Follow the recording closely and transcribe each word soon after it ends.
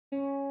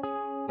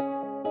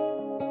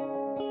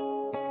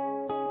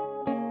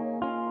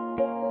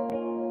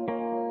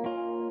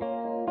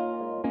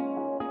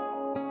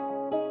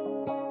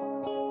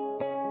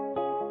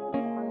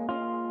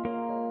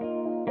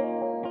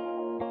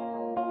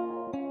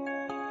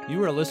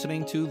You are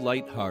listening to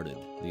Lighthearted,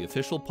 the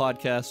official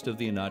podcast of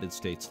the United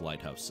States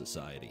Lighthouse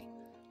Society.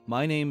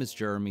 My name is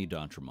Jeremy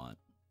D'Entremont.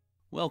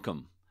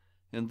 Welcome.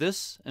 In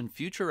this and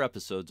future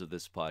episodes of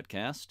this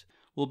podcast,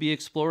 we'll be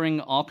exploring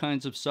all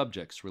kinds of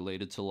subjects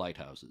related to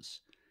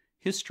lighthouses: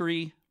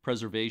 history,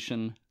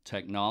 preservation,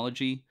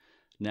 technology,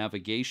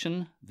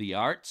 navigation, the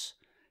arts,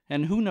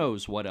 and who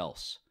knows what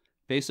else.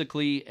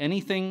 Basically,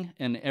 anything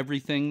and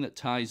everything that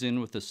ties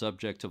in with the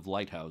subject of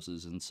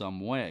lighthouses in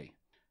some way.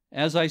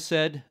 As I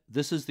said,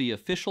 this is the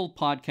official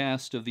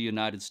podcast of the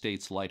United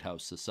States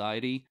Lighthouse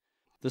Society.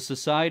 The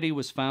Society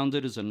was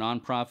founded as a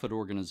nonprofit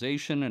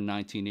organization in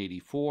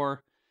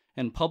 1984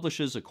 and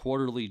publishes a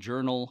quarterly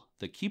journal,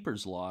 The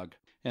Keeper's Log,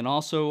 and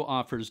also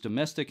offers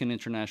domestic and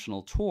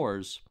international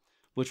tours,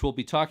 which we'll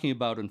be talking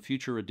about in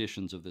future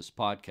editions of this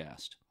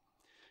podcast.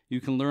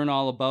 You can learn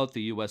all about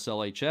the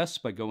USLHS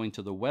by going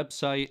to the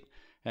website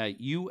at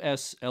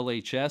uslhs.org.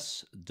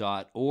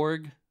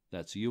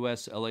 That's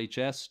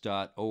uslhs.org,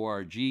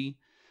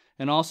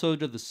 and also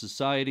to the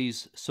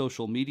Society's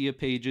social media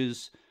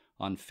pages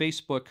on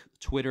Facebook,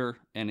 Twitter,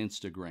 and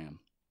Instagram.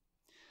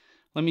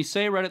 Let me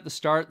say right at the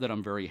start that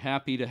I'm very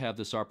happy to have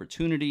this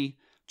opportunity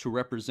to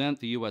represent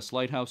the U.S.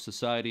 Lighthouse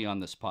Society on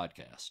this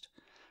podcast.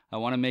 I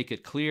want to make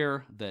it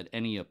clear that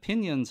any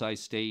opinions I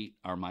state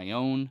are my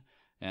own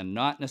and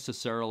not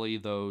necessarily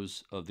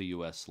those of the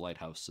U.S.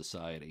 Lighthouse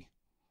Society.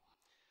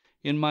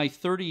 In my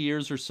 30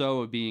 years or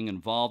so of being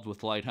involved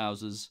with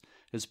lighthouses,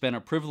 it's been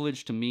a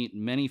privilege to meet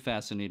many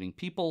fascinating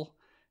people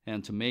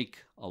and to make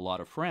a lot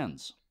of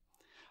friends.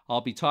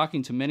 I'll be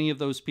talking to many of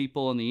those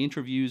people in the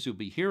interviews you'll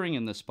be hearing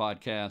in this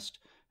podcast,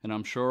 and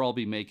I'm sure I'll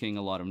be making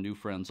a lot of new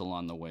friends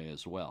along the way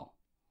as well.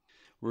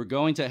 We're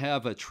going to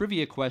have a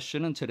trivia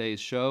question in today's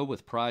show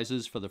with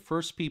prizes for the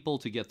first people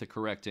to get the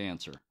correct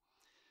answer.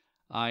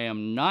 I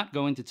am not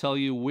going to tell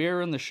you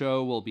where in the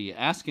show we'll be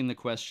asking the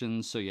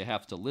questions, so you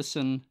have to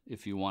listen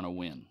if you want to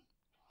win.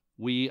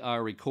 We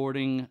are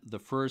recording the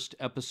first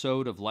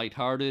episode of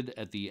Lighthearted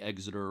at the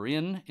Exeter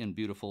Inn in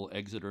beautiful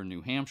Exeter,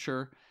 New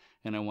Hampshire,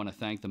 and I want to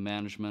thank the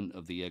management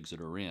of the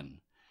Exeter Inn.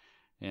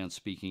 And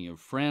speaking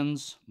of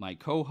friends, my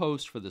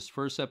co-host for this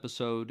first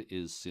episode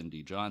is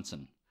Cindy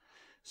Johnson.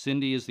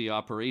 Cindy is the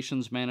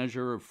operations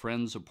manager of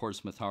Friends of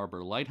Portsmouth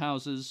Harbor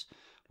Lighthouses,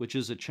 which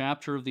is a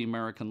chapter of the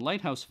American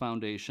Lighthouse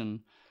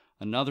Foundation,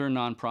 another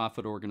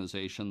nonprofit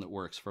organization that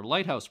works for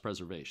lighthouse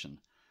preservation.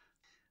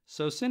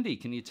 So, Cindy,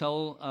 can you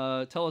tell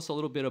us a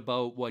little bit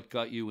about what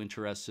got you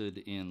interested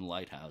in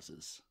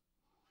lighthouses?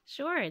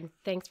 Sure, and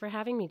thanks for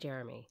having me,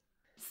 Jeremy.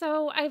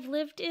 So, I've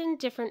lived in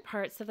different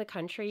parts of the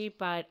country,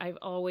 but I've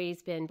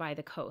always been by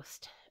the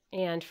coast.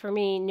 And for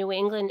me, New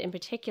England in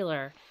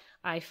particular,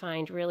 I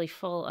find really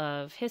full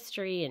of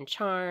history and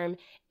charm,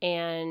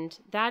 and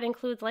that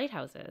includes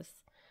lighthouses.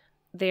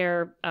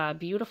 They're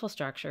beautiful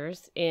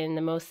structures in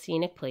the most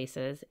scenic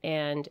places,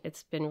 and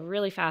it's been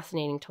really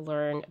fascinating to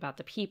learn about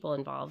the people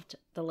involved,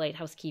 the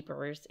lighthouse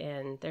keepers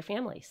and their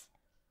families.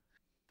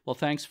 Well,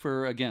 thanks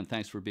for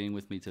being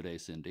with me today,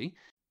 Cindy.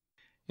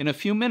 In a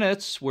few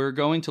minutes, we're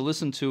going to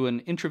listen to an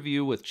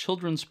interview with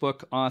children's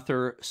book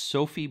author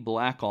Sophie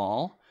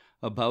Blackall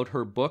about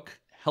her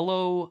book,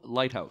 Hello,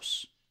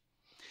 Lighthouse.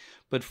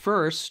 But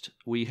first,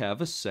 we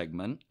have a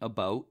segment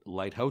about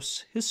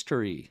lighthouse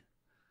history.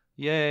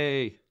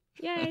 Yay!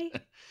 Yay!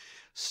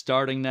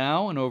 Starting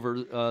now and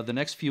over the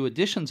next few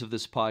editions of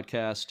this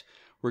podcast,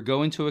 we're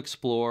going to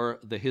explore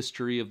the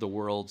history of the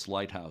world's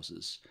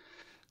lighthouses.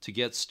 To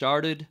get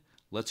started,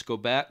 let's go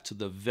back to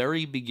the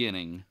very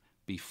beginning,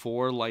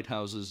 before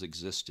lighthouses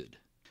existed.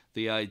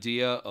 The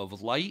idea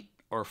of light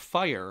or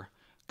fire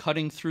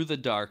cutting through the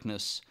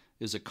darkness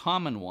is a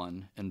common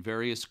one in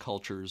various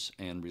cultures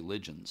and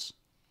religions.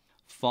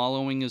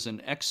 Following is an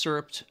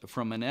excerpt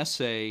from an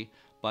essay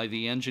by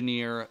the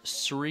engineer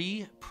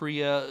Sri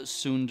Priya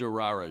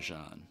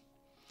Sundararajan.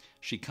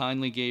 She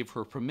kindly gave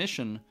her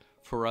permission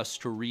for us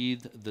to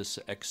read this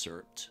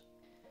excerpt.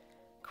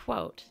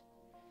 Quote,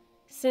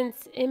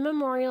 "Since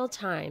immemorial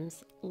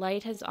times,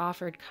 light has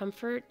offered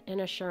comfort and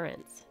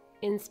assurance,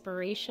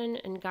 inspiration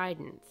and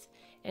guidance,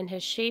 and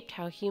has shaped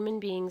how human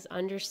beings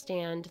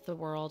understand the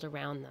world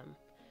around them.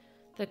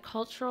 The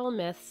cultural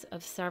myths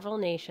of several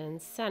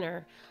nations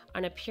center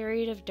on a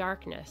period of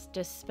darkness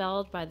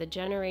dispelled by the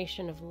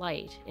generation of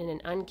light in an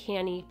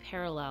uncanny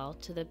parallel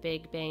to the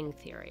Big Bang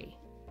Theory.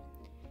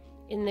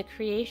 In the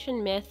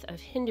creation myth of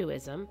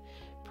Hinduism,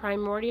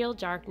 primordial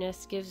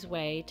darkness gives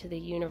way to the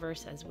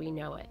universe as we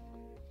know it.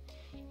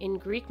 In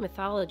Greek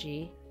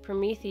mythology,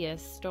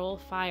 Prometheus stole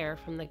fire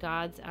from the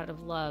gods out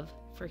of love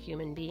for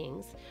human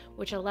beings,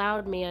 which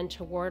allowed man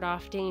to ward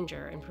off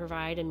danger and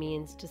provide a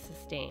means to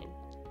sustain.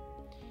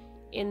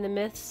 In the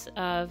myths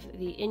of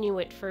the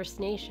Inuit First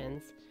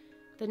Nations,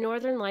 the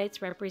Northern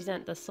Lights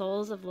represent the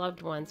souls of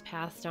loved ones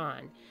passed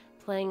on,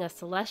 playing a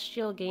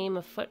celestial game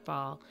of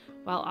football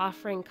while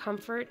offering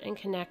comfort and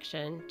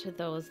connection to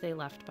those they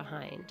left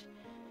behind.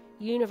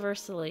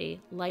 Universally,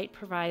 light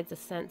provides a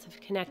sense of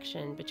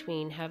connection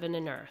between heaven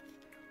and earth.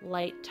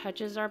 Light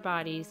touches our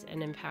bodies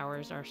and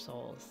empowers our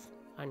souls."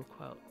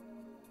 Unquote.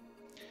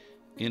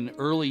 In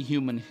early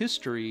human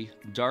history,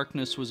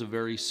 darkness was a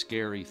very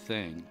scary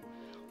thing.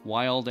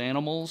 Wild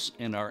animals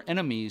and our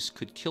enemies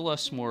could kill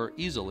us more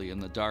easily in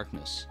the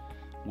darkness.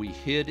 We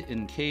hid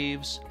in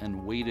caves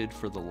and waited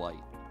for the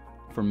light.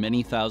 For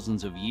many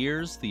thousands of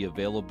years, the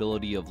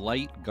availability of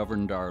light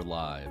governed our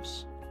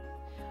lives.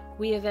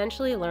 We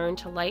eventually learned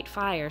to light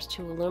fires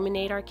to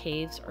illuminate our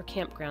caves or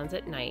campgrounds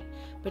at night,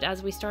 but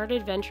as we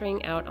started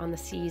venturing out on the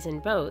seas in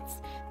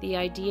boats, the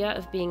idea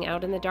of being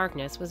out in the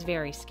darkness was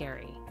very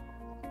scary.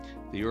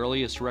 The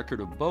earliest record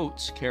of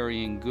boats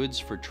carrying goods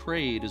for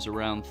trade is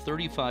around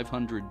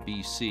 3500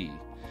 BC.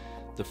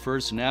 The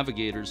first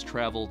navigators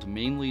traveled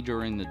mainly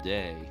during the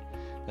day.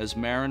 As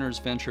mariners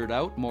ventured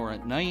out more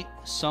at night,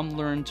 some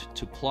learned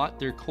to plot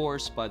their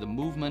course by the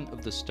movement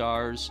of the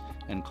stars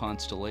and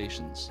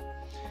constellations.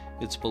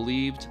 It's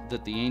believed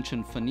that the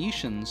ancient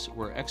Phoenicians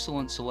were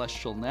excellent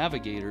celestial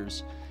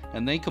navigators,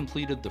 and they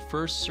completed the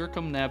first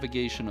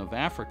circumnavigation of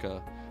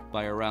Africa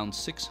by around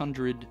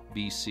 600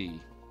 BC.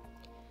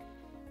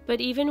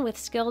 But even with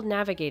skilled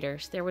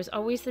navigators, there was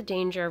always the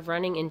danger of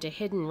running into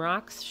hidden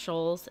rocks,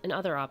 shoals, and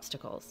other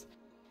obstacles.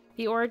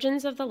 The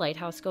origins of the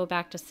lighthouse go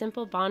back to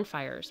simple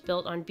bonfires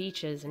built on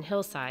beaches and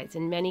hillsides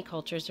in many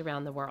cultures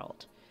around the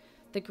world.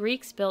 The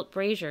Greeks built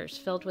braziers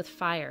filled with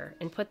fire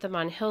and put them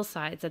on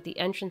hillsides at the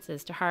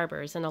entrances to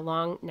harbors and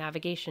along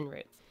navigation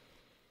routes.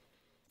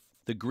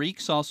 The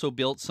Greeks also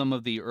built some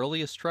of the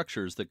earliest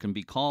structures that can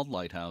be called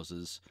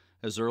lighthouses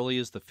as early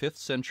as the 5th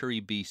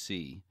century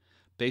BC,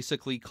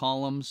 basically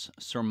columns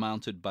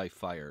surmounted by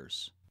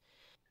fires.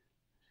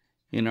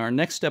 In our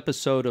next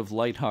episode of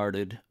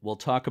Lighthearted, we'll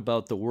talk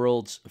about the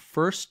world's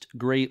first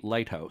great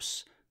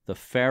lighthouse, the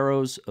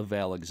Pharos of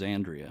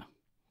Alexandria.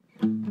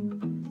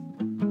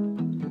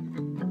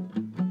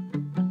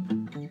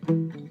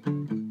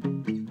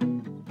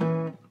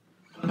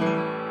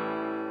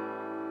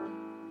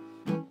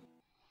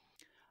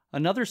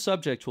 Another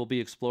subject we'll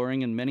be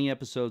exploring in many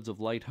episodes of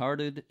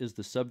Lighthearted is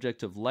the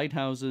subject of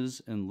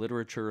lighthouses in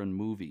literature and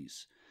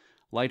movies.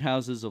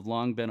 Lighthouses have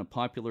long been a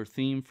popular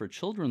theme for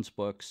children's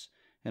books,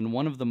 and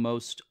one of the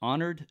most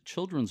honored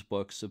children's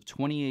books of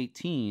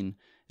 2018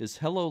 is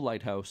Hello,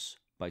 Lighthouse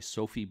by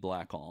Sophie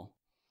Blackall.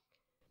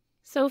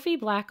 Sophie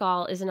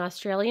Blackall is an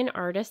Australian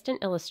artist and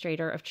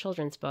illustrator of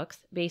children's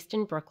books based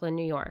in Brooklyn,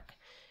 New York.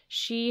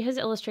 She has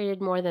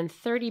illustrated more than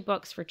 30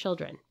 books for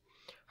children.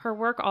 Her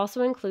work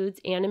also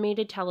includes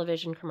animated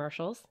television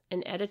commercials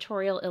and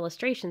editorial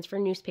illustrations for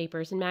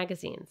newspapers and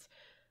magazines.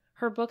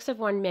 Her books have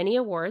won many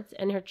awards,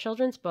 and her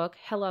children's book,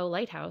 Hello,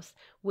 Lighthouse,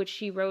 which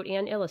she wrote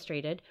and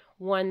illustrated,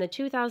 won the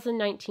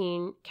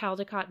 2019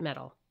 Caldecott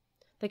Medal.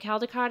 The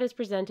Caldecott is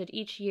presented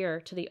each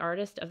year to the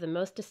artist of the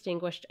most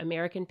distinguished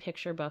American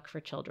picture book for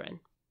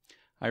children.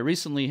 I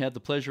recently had the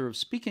pleasure of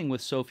speaking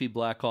with Sophie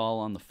Blackall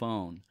on the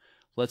phone.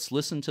 Let's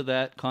listen to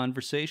that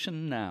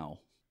conversation now.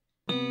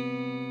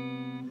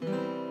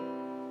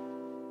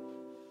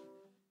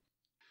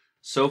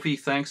 Sophie,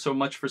 thanks so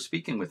much for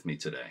speaking with me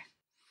today.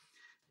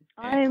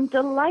 I'm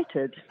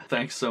delighted.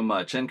 Thanks so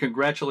much. And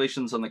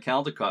congratulations on the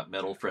Caldecott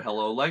Medal for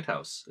Hello,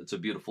 Lighthouse. It's a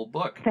beautiful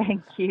book.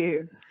 Thank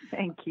you.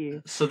 Thank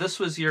you. So this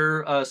was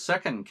your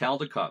second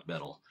Caldecott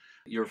Medal.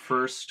 Your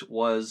first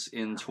was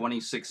in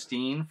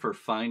 2016 for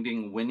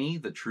Finding Winnie,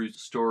 the True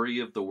Story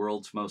of the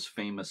World's Most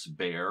Famous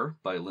Bear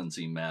by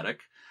Lindsay Maddock.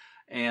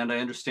 And I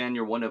understand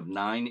you're one of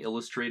 9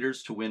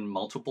 illustrators to win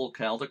multiple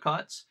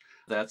Caldecotts.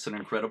 That's an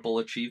incredible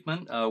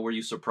achievement. Were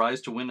you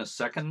surprised to win a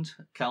second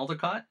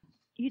Caldecott?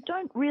 You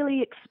don't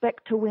really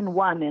expect to win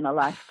one in a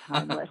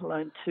lifetime, let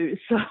alone 2.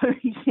 So,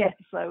 yes,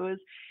 I was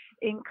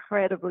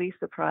incredibly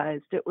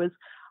surprised. It was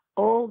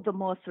all the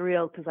more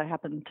surreal because I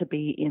happened to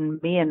be in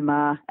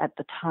Myanmar at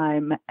the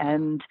time,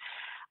 and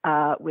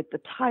with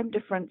the time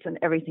difference and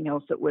everything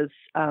else, it was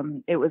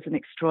an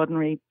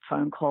extraordinary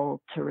phone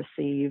call to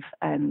receive,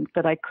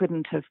 but I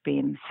couldn't have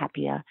been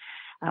happier.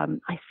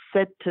 I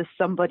said to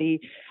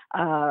somebody,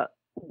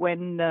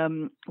 when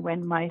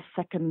my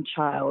second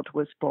child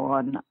was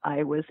born,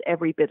 I was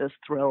every bit as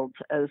thrilled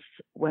as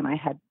when I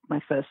had my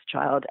first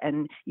child.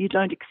 And you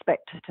don't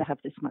expect to have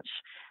this much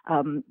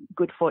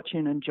good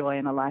fortune and joy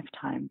in a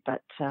lifetime,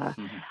 but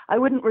I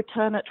wouldn't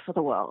return it for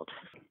the world.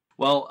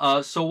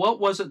 Well, so what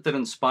was it that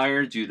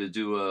inspired you to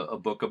do a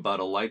book about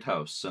a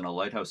lighthouse and a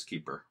lighthouse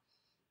keeper?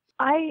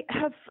 I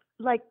have,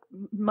 like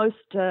most,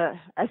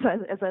 as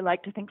I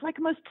like to think, like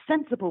most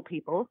sensible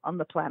people on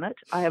the planet,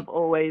 I have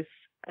always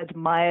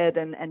admired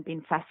and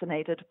been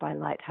fascinated by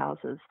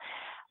lighthouses.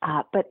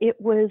 But it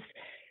was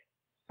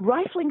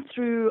rifling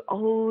through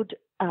old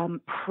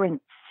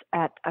prints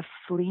at a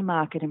flea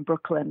market in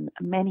Brooklyn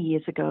many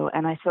years ago,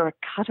 and I saw a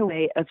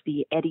cutaway of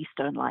the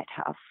Eddystone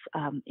Lighthouse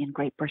in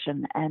Great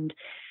Britain. And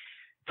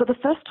for the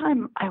first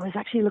time, I was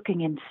actually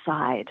looking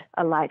inside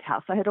a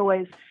lighthouse. I had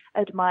always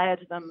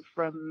admired them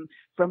from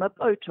a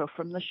boat or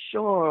from the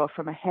shore or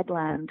from a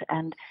headland,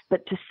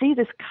 but to see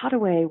this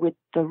cutaway with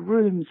the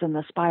rooms and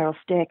the spiral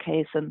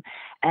staircase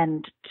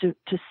and to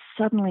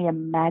suddenly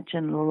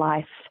imagine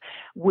life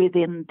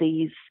within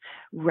these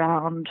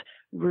round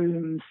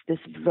rooms, this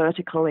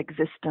vertical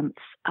existence,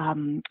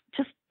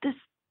 just this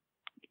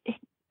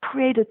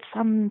created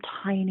some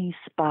tiny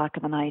spark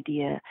of an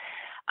idea.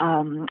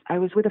 I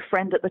was with a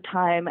friend at the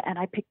time, and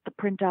I picked the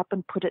print up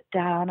and put it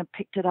down and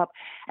picked it up.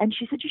 And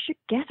she said, "You should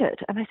get it."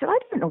 And I said, "I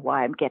don't know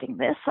why I'm getting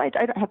this. I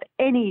don't have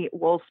any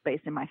wall space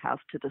in my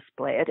house to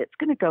display it. It's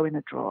going to go in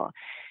a drawer."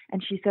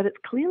 And she said, "It's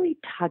clearly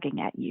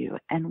tugging at you,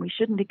 and we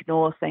shouldn't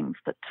ignore things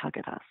that tug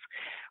at us,"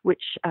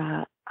 which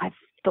I've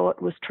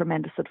thought was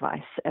tremendous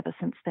advice ever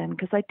since then,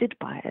 because I did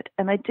buy it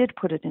and I did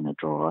put it in a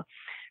drawer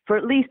for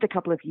at least a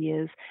couple of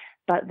years.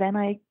 But then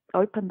I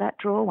opened that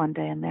drawer one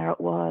day and there it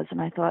was.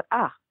 And I thought,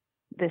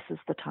 this is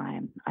the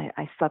time.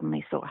 I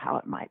suddenly saw how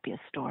it might be a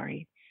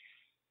story.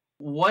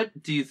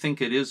 What do you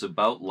think it is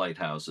about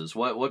lighthouses?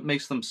 What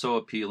makes them so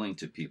appealing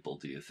to people,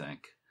 do you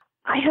think?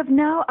 I have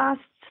now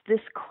asked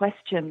this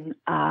question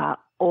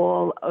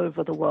all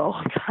over the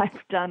world.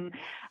 I've done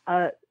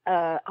a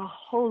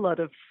whole lot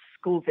of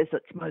school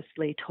visits,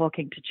 mostly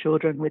talking to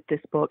children with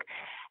this book.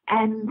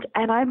 And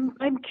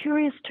I'm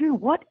curious too,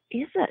 what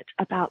is it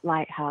about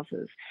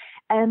lighthouses?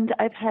 And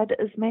I've had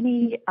as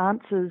many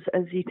answers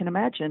as you can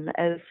imagine,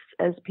 as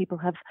people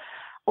have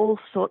all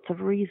sorts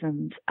of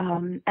reasons.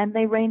 And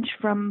they range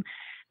from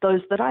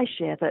those that I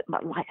share, that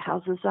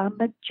lighthouses are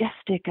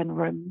majestic and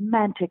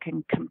romantic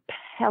and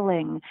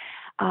compelling.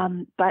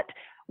 But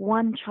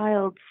one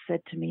child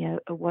said to me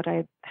what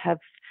I have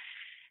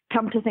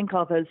come to think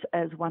of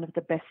as one of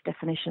the best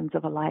definitions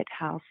of a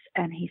lighthouse.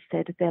 And he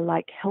said they're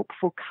like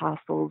helpful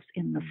castles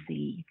in the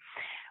sea,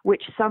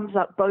 which sums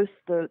up both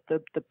the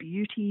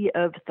beauty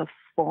of the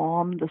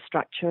form, the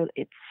structure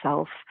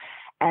itself,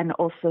 and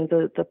also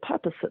the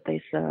purpose that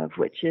they serve,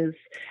 which is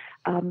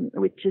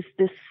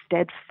this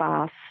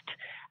steadfast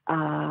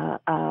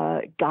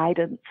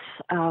guidance.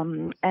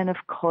 And of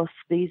course,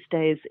 these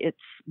days it's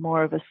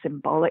more of a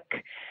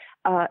symbolic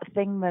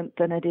thing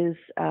than it is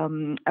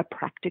a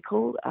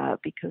practical,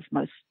 because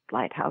most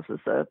lighthouses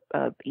are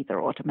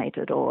either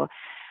automated or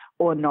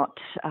not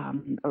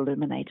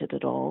illuminated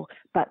at all.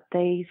 But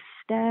they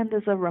stand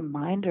as a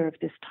reminder of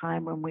this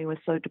time when we were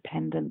so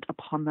dependent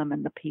upon them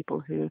and the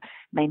people who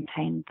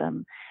maintained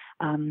them.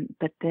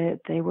 But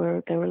they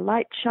were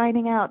light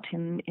shining out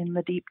in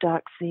the deep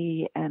dark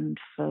sea, and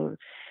for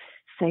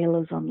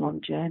sailors on long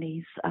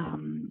journeys.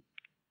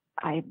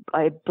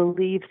 I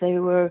believe they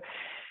were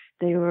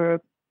a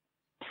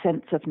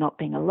sense of not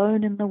being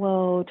alone in the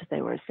world.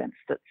 They were a sense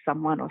that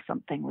someone or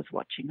something was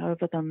watching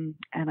over them,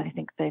 and I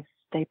think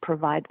they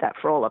provide that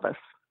for all of us.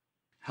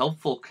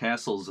 Helpful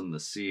castles in the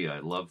sea. I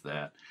love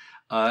that.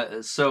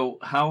 So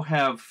how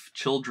have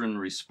children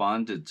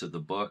responded to the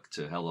book,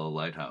 to Hello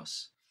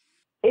Lighthouse?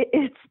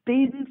 It's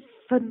been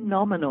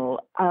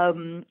phenomenal.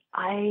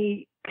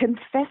 I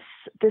confess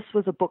this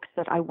was a book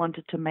that I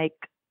wanted to make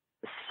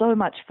so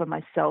much for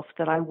myself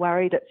that I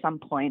worried at some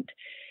point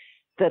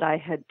that I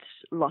had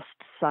lost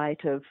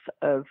sight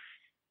of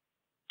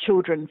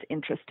children's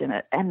interest in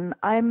it. And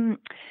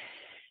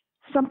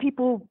some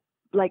people,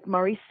 like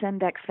Maurice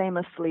Sendak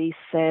famously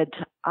said,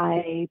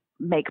 I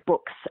make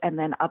books and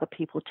then other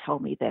people tell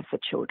me they're for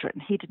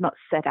children. He did not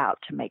set out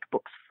to make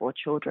books for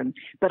children,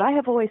 but I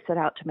have always set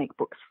out to make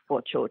books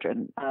for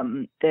children.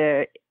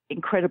 They're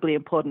incredibly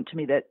important to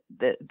me. That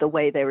the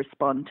way they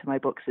respond to my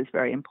books is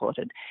very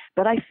important.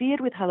 But I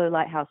feared with Hello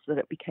Lighthouse that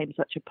it became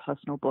such a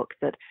personal book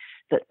that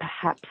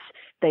perhaps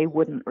they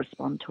wouldn't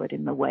respond to it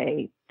in the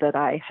way that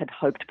I had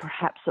hoped.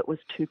 Perhaps it was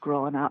too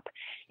grown up.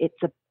 It's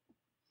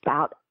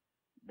about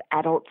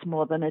adults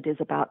more than it is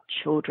about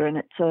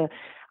children.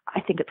 I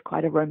think it's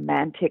quite a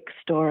romantic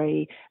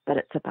story, but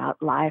it's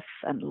about life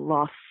and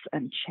loss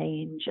and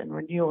change and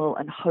renewal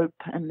and hope.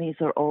 And these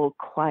are all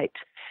quite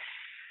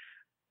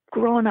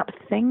grown-up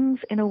things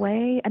in a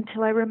way,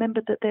 until I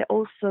remembered that they're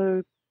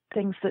also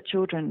things that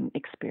children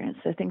experience.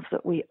 They're things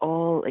that we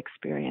all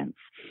experience.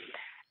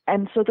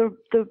 And so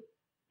the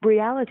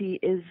reality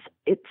is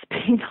it's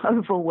been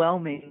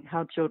overwhelming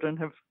how children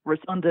have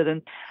responded.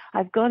 And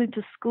I've gone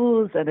into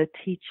schools and a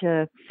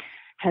teacher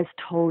has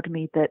told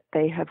me that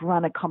they have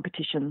run a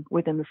competition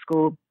within the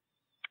school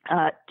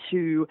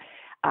to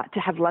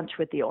have lunch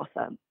with the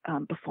author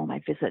before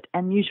my visit.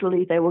 And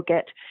usually they will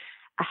get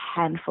a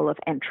handful of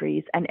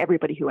entries, and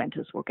everybody who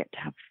enters will get to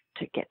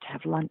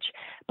have lunch.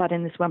 But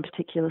in this one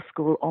particular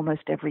school,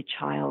 almost every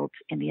child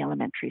in the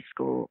elementary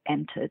school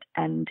entered,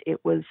 and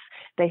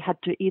they had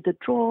to either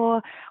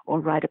draw or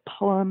write a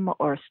poem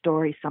or a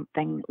story,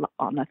 something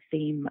on a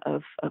theme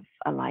of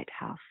a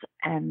lighthouse.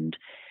 And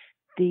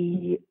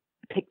the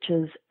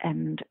pictures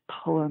and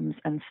poems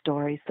and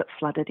stories that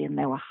flooded in,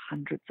 there were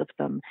hundreds of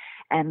them,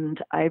 and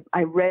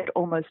I read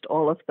almost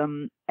all of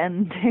them,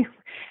 and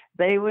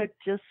they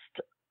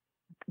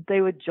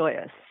were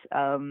joyous,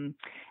 and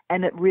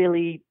it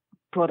really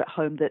brought it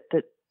home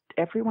that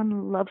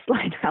everyone loves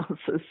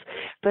lighthouses,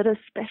 but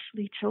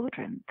especially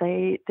children.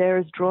 They're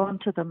as drawn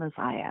to them as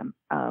I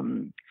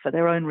am, for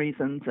their own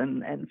reasons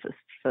and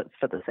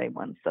for the same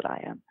ones that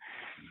I am.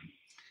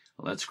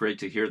 Well, that's great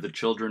to hear. The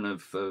children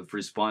have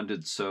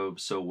responded so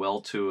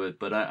well to it,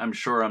 but I'm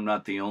sure I'm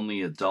not the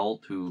only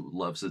adult who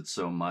loves it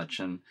so much.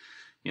 And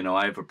You know,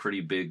 I have a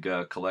pretty big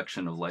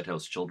collection of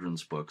Lighthouse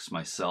children's books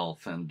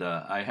myself, and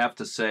I have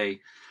to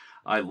say,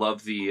 I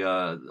love the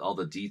all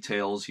the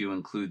details you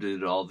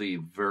included, all the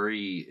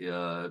very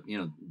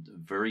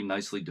very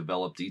nicely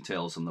developed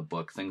details in the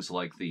book. Things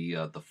like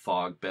the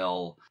fog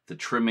bell, the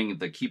trimming,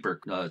 the keeper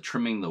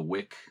trimming the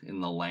wick in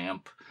the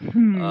lamp,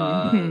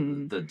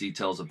 the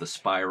details of the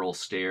spiral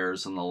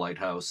stairs in the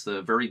lighthouse,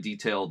 the very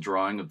detailed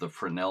drawing of the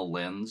Fresnel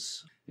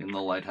lens in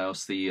the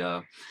lighthouse.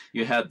 The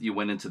you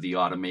went into the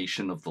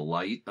automation of the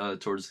light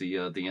towards the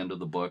end of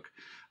the book.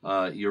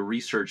 Your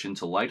research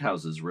into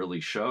lighthouses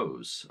really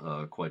shows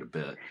quite a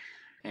bit.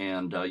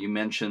 And you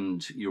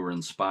mentioned you were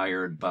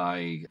inspired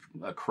by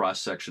a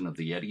cross-section of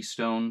the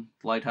Eddystone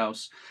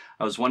Lighthouse.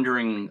 I was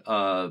wondering,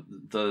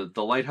 the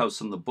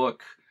lighthouse in the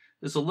book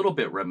is a little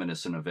bit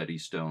reminiscent of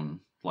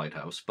Eddystone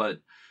Lighthouse, but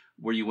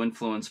were you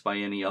influenced by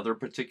any other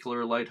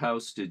particular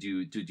lighthouse? Did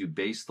you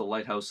base the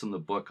lighthouse in the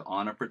book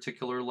on a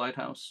particular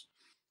lighthouse?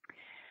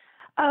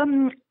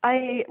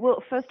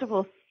 Well, first of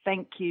all,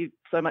 thank you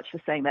so much for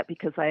saying that,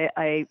 because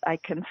I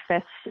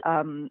confess,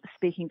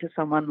 speaking to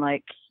someone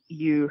like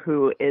you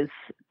who is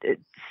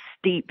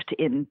steeped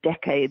in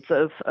decades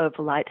of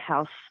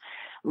lighthouse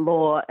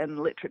lore and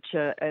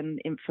literature and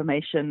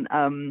information,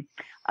 I'm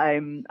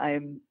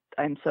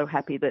so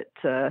happy that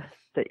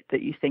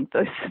you think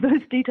those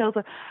details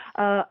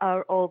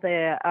are all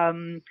there.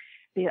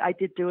 I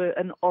did do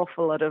an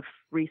awful lot of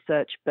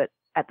research, but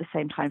at the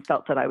same time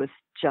felt that I was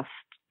just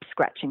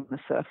scratching the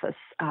surface.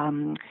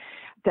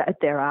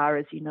 There are,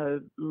 as you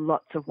know,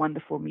 lots of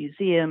wonderful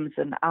museums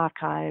and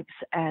archives,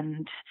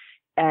 and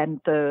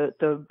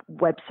the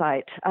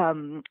website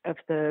of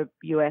the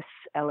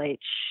USLHS.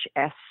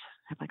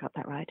 Have I got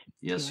that right?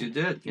 Yes, you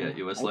did. Yeah,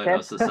 U.S.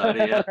 Lighthouse Society.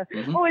 Yeah.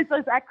 Mm-hmm. Always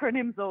those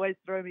acronyms always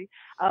throw me.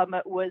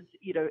 Was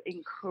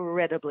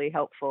incredibly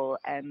helpful,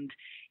 and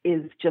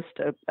is just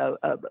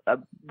a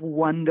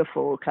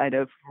wonderful kind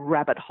of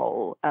rabbit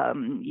hole.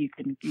 You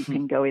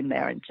can go in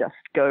there and just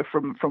go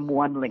from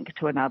one link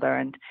to another,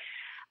 and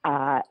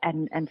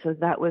so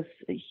that was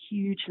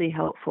hugely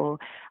helpful.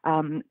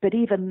 But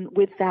even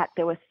with that,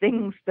 there were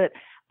things that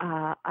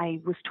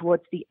I was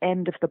towards the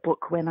end of the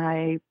book when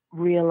I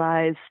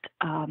realized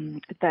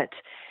that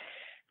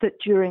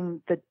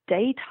during the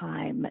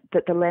daytime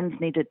that the lens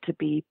needed to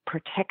be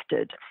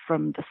protected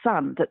from the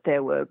sun,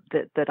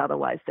 that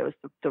otherwise there was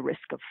the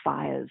risk of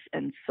fires,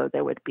 and so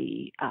there would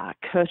be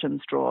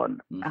curtains drawn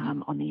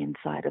on the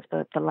inside of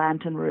the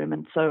lantern room.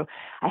 And so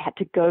I had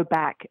to go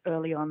back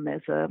early on.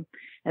 There's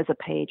a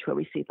page where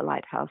we see the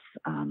lighthouse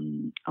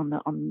on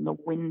the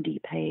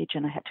windy page,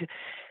 and I had to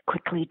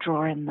quickly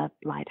draw in the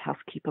lighthouse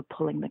keeper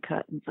pulling the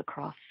curtains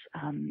across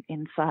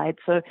inside.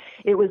 So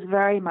it was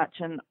very much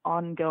an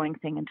ongoing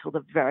thing until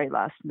the very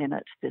last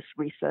minute, this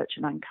research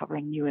and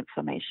uncovering new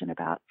information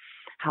about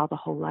how the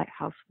whole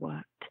lighthouse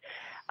worked.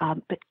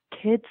 But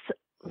kids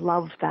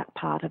love that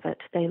part of it.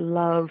 They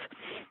love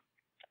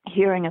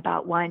hearing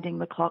about winding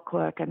the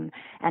clockwork and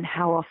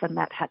how often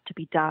that had to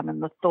be done,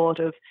 and the thought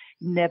of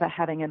never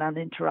having an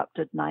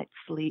uninterrupted night's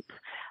sleep.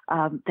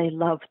 They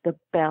love the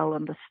bell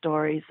and the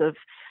stories of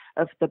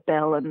the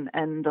bell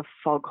and the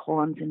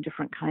foghorns in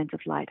different kinds of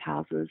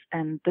lighthouses,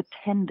 and the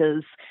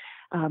tenders,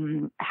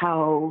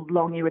 how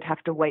long you would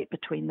have to wait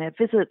between their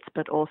visits,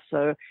 but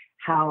also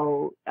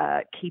how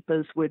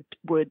keepers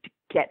would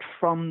get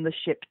from the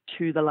ship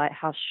to the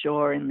lighthouse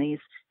shore in these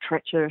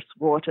treacherous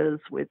waters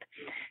with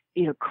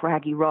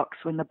craggy rocks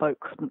when the boat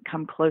couldn't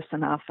come close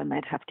enough, and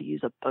they'd have to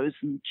use a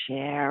bosun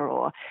chair,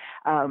 or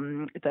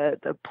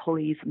the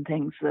pulleys and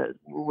things that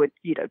would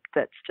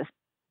that's just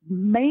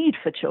made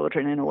for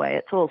children in a way.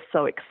 It's all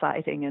so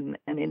exciting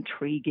and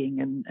intriguing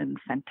and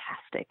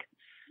fantastic.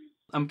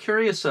 I'm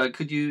curious,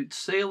 could you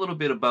say a little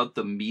bit about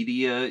the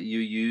media you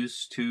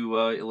use to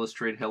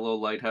illustrate Hello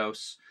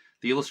Lighthouse?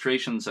 The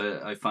illustrations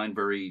I find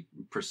very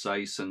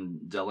precise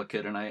and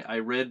delicate, and I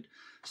read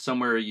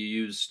somewhere you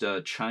used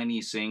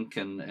Chinese ink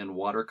and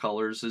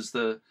watercolors. Is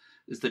the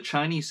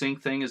Chinese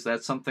ink thing, is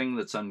that something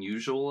that's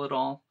unusual at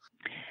all?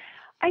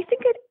 I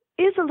think it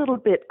is a little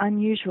bit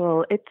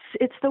unusual.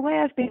 It's the way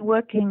I've been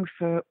working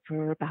for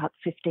about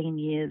 15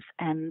 years,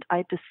 and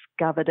I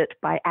discovered it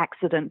by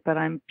accident, but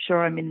I'm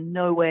sure I'm in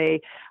no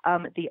way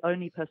the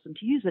only person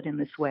to use it in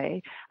this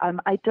way.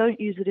 I don't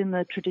use it in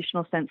the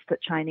traditional sense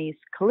that Chinese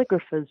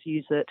calligraphers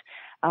use it,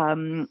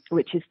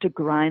 which is to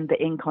grind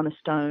the ink on a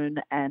stone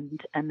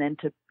and then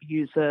to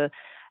use a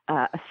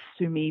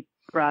sumi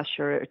brush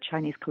or a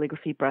Chinese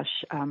calligraphy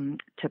brush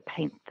to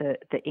paint the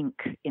ink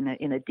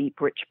in a deep,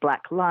 rich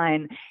black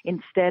line.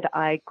 Instead,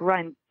 I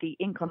grind the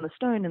ink on the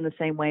stone in the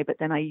same way, but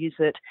then I use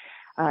it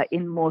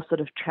in more sort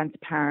of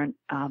transparent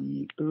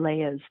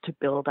layers to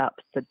build up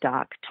the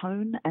dark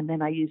tone, and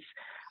then I use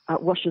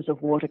washes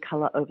of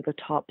watercolor over the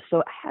top. So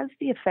it has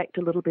the effect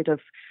a little bit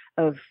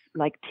of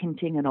like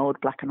tinting an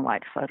old black and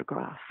white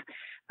photograph.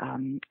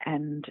 And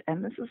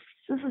this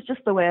is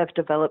just the way I've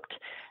developed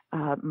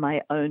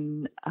my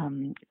own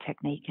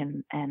technique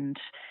and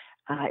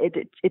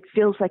It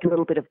feels like a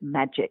little bit of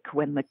magic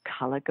when the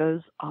color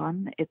goes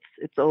on.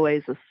 It's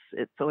always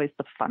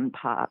the fun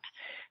part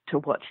to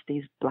watch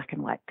these black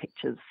and white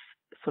pictures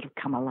sort of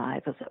come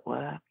alive, as it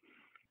were.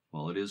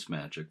 Well, it is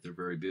magic. They're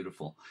very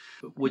beautiful.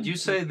 Would you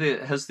say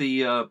that has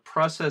the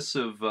process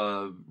of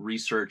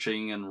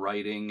researching and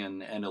writing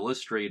and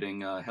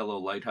illustrating Hello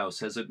Lighthouse,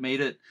 has it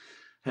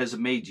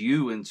made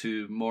you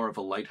into more of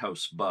a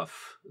lighthouse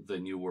buff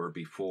than you were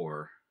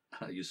before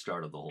you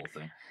started the whole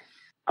thing?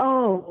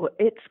 Oh,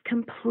 it's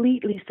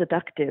completely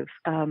seductive.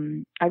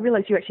 I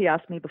realized you actually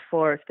asked me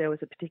before if there was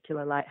a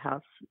particular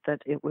lighthouse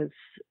that it was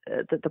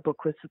that the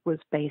book was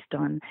based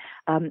on,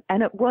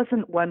 and it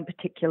wasn't one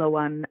particular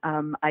one.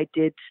 I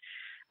did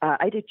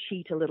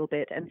cheat a little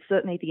bit, and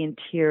certainly the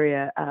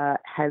interior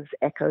has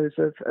echoes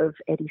of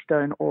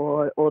Eddystone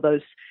or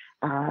those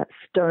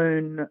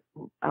stone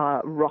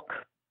rock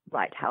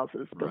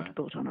lighthouses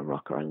built on a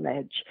rock or a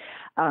ledge.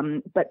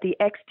 But the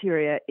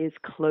exterior is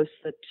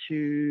closer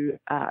to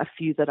a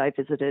few that I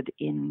visited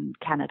in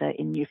Canada,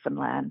 in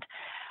Newfoundland.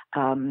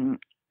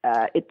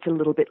 It's a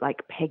little bit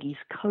like Peggy's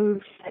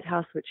Cove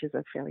Lighthouse, which is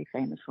a fairly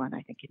famous one,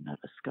 I think, in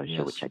Nova Scotia,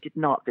 yes, which I did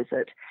not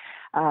visit.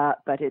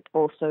 But it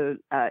also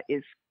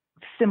is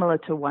similar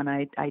to one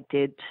I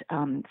did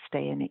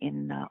stay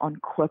in on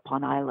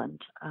Quirpon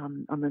Island,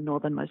 on the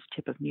northernmost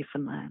tip of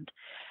Newfoundland.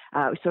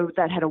 So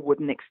that had a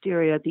wooden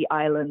exterior. The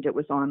island it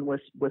was on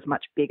was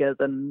much bigger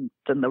than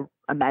the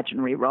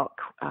imaginary rock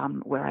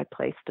where I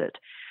placed it.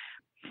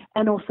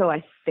 And also,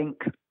 I think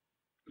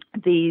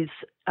these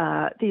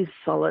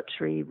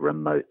solitary,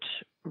 remote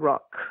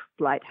rock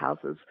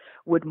lighthouses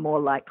would more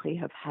likely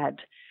have had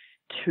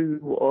 2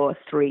 or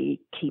 3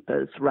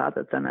 keepers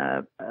rather than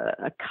a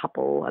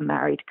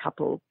married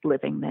couple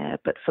living there.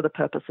 But for the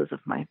purposes of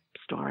my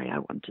story, I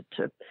wanted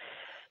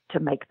to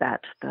make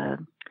that the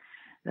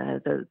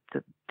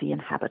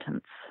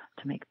inhabitants,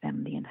 to make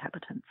them the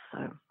inhabitants.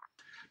 So.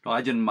 No,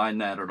 I didn't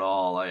mind that at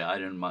all.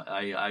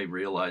 I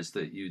realized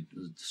that you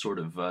sort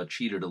of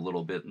cheated a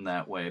little bit in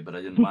that way, but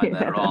I didn't mind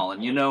that at all.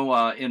 And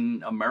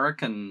in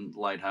American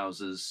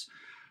lighthouses,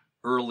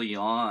 early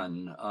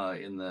on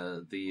in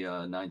the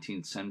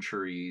 19th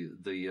century,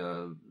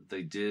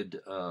 they did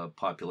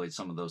populate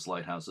some of those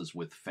lighthouses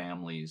with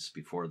families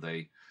before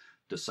they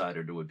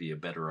decided it would be a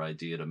better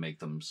idea to make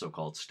them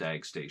so-called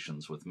stag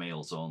stations with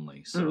males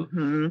only. So,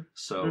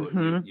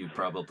 You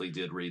probably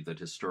did read that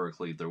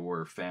historically there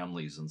were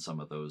families in some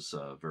of those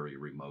very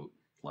remote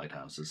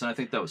lighthouses, and I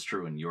think that was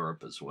true in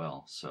Europe as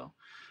well. So,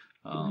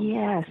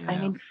 yes, yeah. I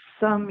mean,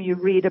 some you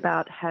read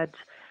about had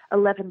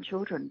 11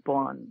 children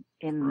born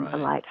in a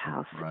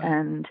lighthouse,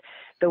 and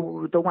the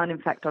one,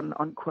 in fact, on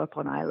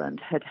Quirpon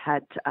Island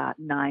had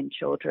 9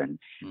 children,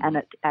 and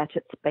at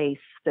its base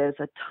there's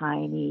a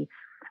tiny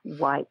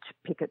white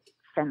picket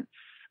fence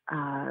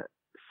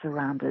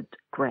surrounded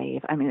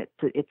grave. I mean,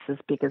 it's as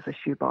big as a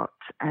shoebox,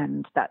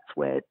 and that's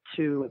where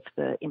 2 of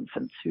the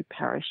infants who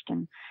perished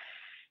in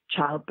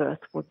childbirth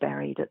were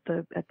buried at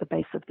the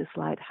base of this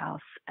lighthouse,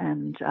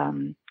 and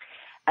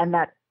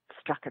that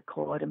struck a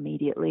chord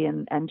immediately,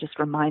 and just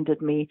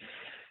reminded me,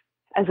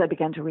 as I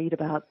began to read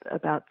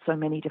about so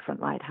many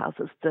different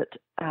lighthouses,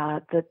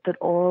 that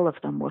all of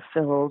them were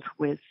filled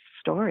with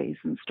stories,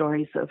 and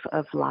stories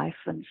of life,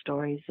 and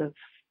stories of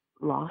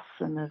loss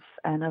and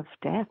of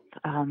death,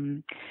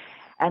 and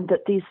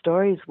that these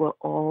stories were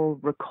all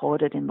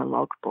recorded in the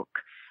logbook,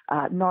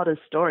 not as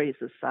stories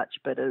as such,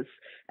 but as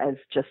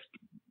just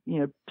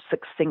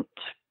succinct,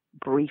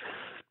 brief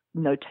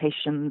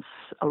notations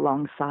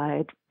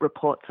alongside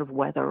reports of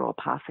weather or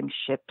passing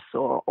ships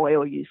or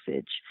oil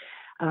usage,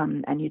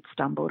 and you would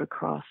stumble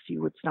across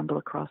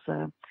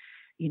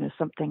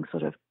something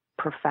sort of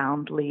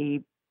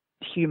profoundly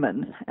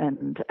human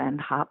and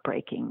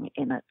heartbreaking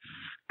in its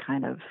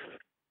kind of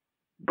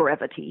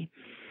brevity.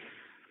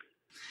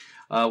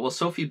 Well,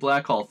 Sophie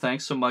Blackall,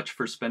 thanks so much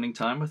for spending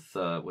time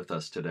with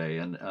us today,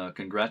 and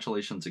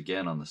congratulations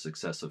again on the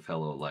success of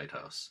Hello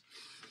Lighthouse.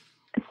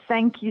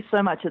 Thank you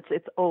so much.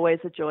 It's always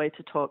a joy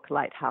to talk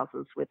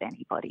lighthouses with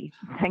anybody.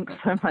 Thanks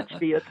so much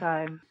for your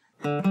time.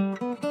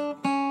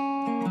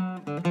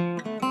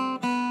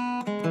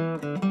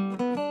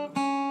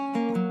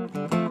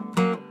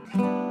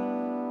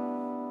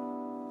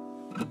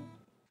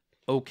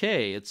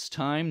 Okay, it's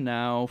time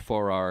now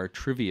for our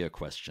trivia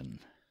question.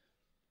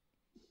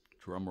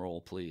 Drum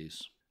roll,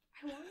 please.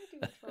 I want to do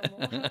a drum roll.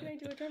 How can I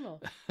do a drum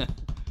roll?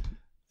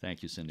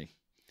 Thank you, Cindy.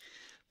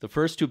 The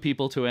first 2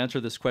 people to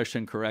answer this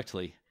question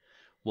correctly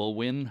will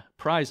win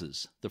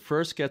prizes. The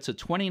first gets a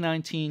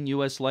 2019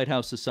 U.S.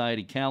 Lighthouse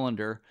Society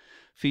calendar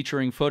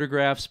featuring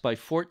photographs by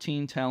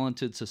 14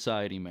 talented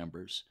society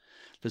members.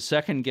 The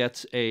second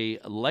gets a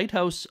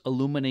Lighthouse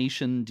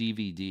Illumination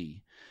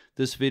DVD.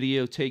 This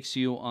video takes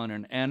you on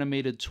an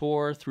animated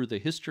tour through the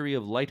history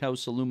of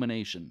lighthouse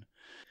illumination.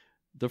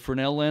 The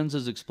Fresnel lens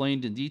is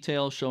explained in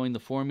detail, showing the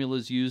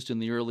formulas used in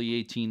the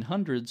early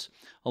 1800s,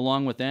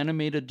 along with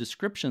animated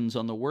descriptions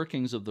on the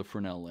workings of the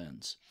Fresnel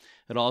lens.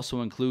 It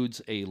also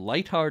includes a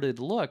lighthearted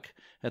look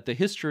at the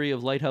history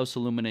of lighthouse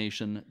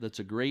illumination that's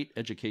a great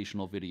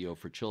educational video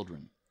for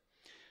children.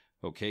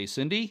 Okay,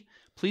 Cindy,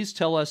 please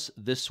tell us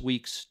this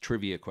week's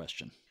trivia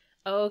question.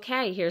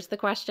 Okay, here's the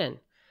question.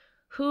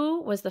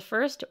 Who was the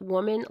first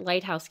woman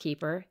lighthouse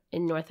keeper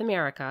in North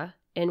America,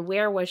 and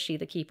where was she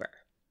the keeper?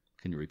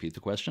 Can you repeat the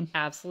question?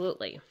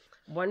 Absolutely.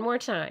 One more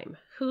time.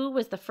 Who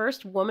was the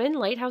first woman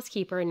lighthouse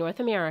keeper in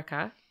North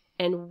America,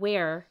 and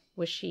where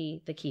was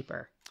she the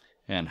keeper?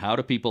 And how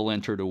do people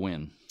enter to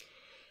win?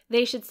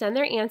 They should send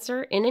their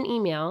answer in an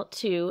email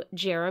to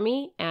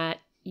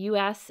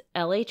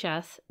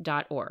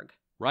jeremy@uslhs.org.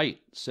 Right.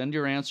 Send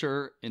your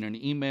answer in an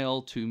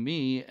email to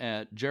me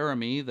at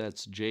Jeremy,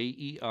 that's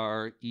Jeremy,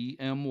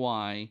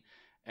 @uslhs.org.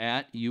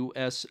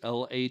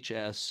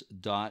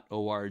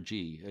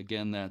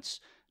 Again, that's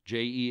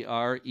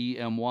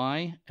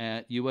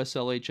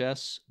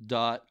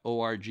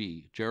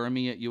Jeremy@uslhs.org.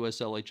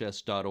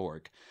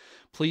 Jeremy@uslhs.org.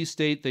 Please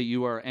state that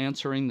you are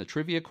answering the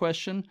trivia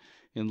question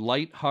in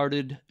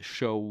Lighthearted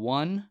Show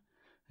 1.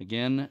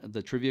 Again,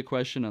 the trivia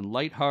question in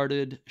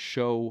Lighthearted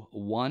Show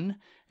 1,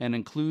 and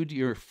include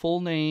your full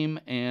name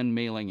and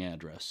mailing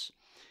address.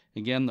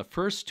 Again, the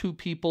first 2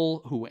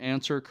 people who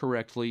answer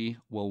correctly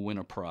will win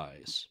a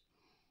prize.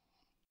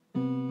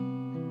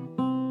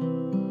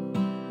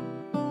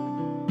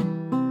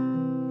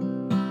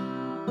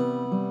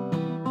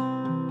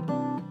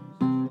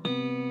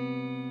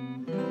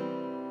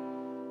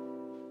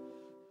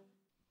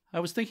 I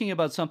was thinking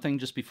about something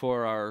just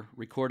before our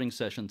recording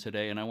session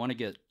today, and I want to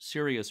get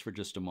serious for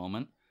just a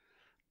moment.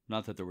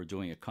 Not that we're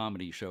doing a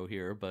comedy show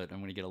here, but I'm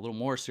going to get a little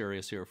more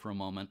serious here for a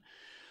moment.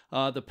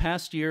 The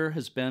past year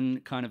has been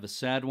kind of a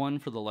sad one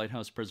for the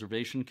lighthouse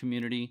preservation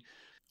community.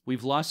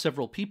 We've lost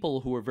several people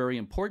who were very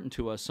important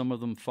to us, some of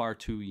them far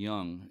too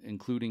young,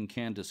 including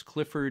Candace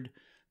Clifford,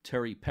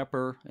 Terry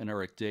Pepper, and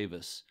Eric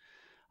Davis.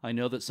 I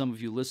know that some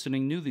of you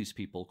listening knew these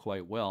people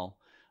quite well.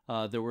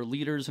 There were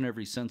leaders in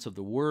every sense of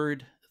the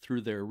word,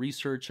 through their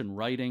research and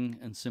writing,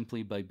 and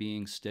simply by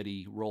being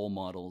steady role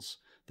models.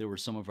 They were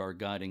some of our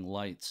guiding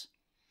lights.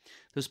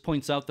 This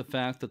points out the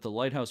fact that the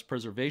lighthouse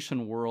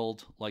preservation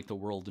world, like the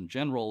world in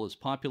general, is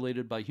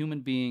populated by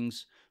human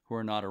beings who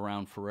are not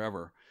around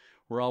forever.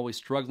 We're always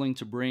struggling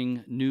to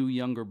bring new,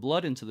 younger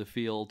blood into the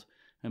field,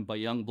 and by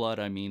young blood,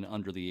 I mean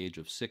under the age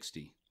of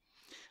 60.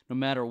 No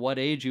matter what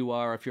age you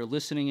are, if you're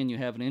listening and you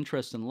have an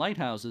interest in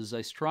lighthouses,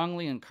 I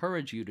strongly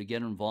encourage you to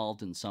get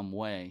involved in some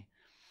way.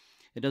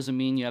 It doesn't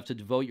mean you have to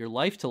devote your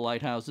life to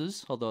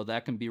lighthouses, although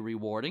that can be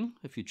rewarding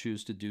if you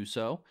choose to do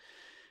so.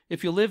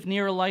 If you live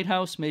near a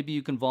lighthouse, maybe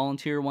you can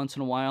volunteer once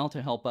in a while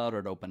to help out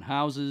at open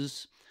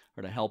houses,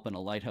 or to help in a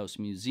lighthouse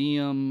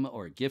museum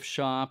or a gift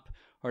shop,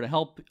 or to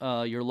help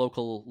your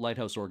local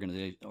lighthouse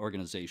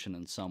organization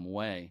in some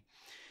way.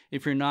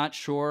 If you're not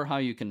sure how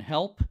you can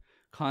help,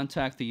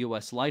 contact the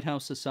U.S.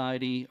 Lighthouse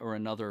Society or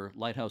another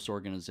lighthouse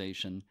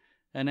organization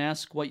and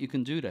ask what you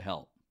can do to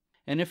help.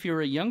 And if you're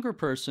a younger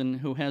person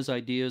who has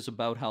ideas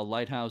about how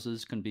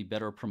lighthouses can be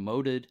better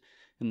promoted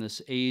in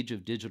this age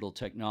of digital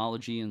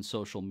technology and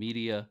social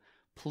media,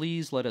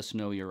 please let us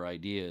know your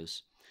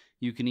ideas.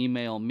 You can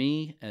email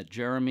me at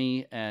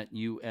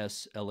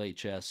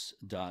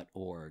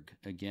jeremy@uslhs.org.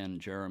 Again,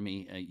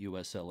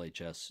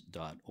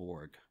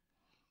 jeremy@uslhs.org.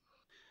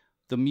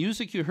 The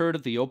music you heard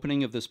at the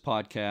opening of this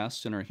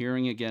podcast and are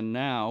hearing again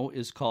now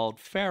is called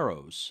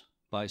Pharaohs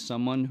by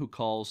someone who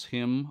calls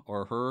him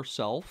or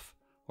herself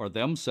or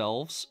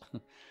themselves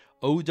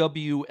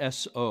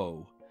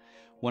OWSO.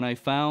 When I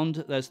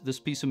found this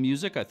piece of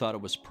music, I thought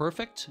it was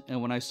perfect,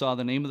 and when I saw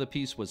the name of the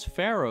piece was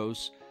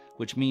Pharaohs,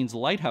 which means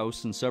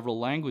lighthouse in several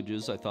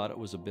languages, I thought it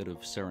was a bit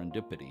of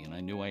serendipity, and I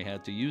knew I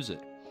had to use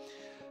it.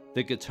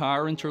 The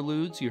guitar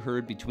interludes you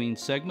heard between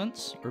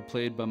segments are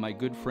played by my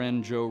good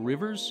friend Joe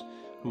Rivers,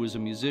 who is a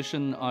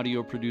musician,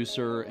 audio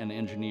producer, and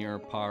engineer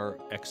par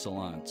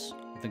excellence.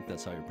 I think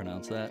that's how you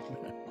pronounce that.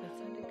 That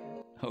sounded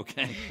good.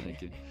 Okay,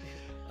 thank you.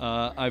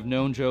 I've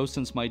known Joe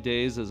since my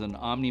days as an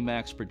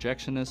Omnimax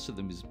projectionist at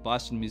the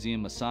Boston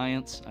Museum of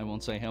Science. I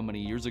won't say how many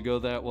years ago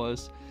that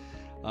was.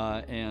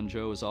 And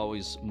Joe is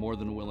always more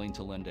than willing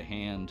to lend a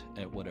hand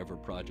at whatever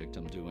project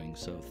I'm doing.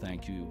 So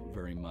thank you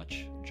very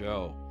much,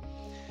 Joe.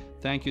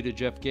 Thank you to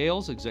Jeff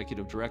Gales,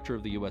 Executive Director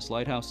of the U.S.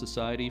 Lighthouse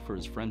Society, for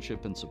his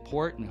friendship and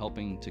support in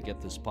helping to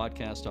get this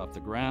podcast off the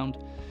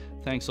ground.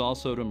 Thanks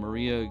also to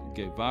Maria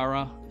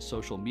Guevara,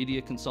 Social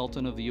Media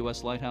Consultant of the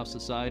U.S. Lighthouse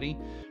Society,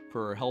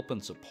 for her help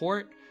and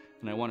support.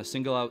 And I want to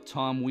single out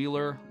Tom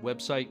Wheeler,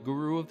 website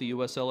guru of the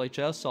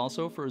USLHS,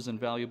 also for his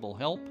invaluable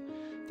help.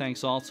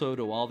 Thanks also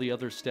to all the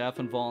other staff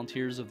and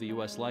volunteers of the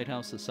U.S.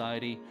 Lighthouse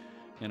Society.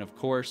 And of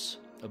course,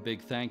 a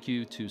big thank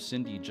you to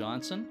Cindy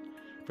Johnson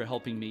for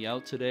helping me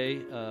out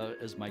today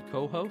as my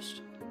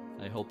co-host.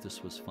 I hope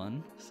this was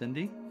fun,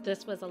 Cindy.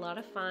 This was a lot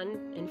of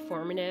fun,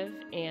 informative,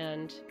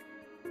 and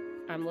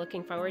I'm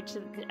looking forward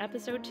to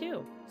episode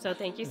 2. So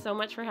thank you so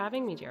much for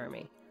having me,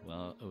 Jeremy.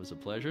 Well, it was a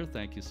pleasure.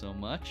 Thank you so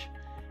much.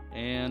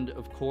 And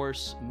of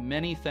course,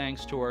 many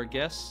thanks to our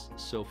guests,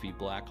 Sophie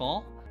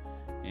Blackall.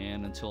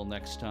 And until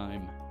next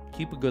time,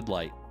 keep a good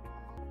light.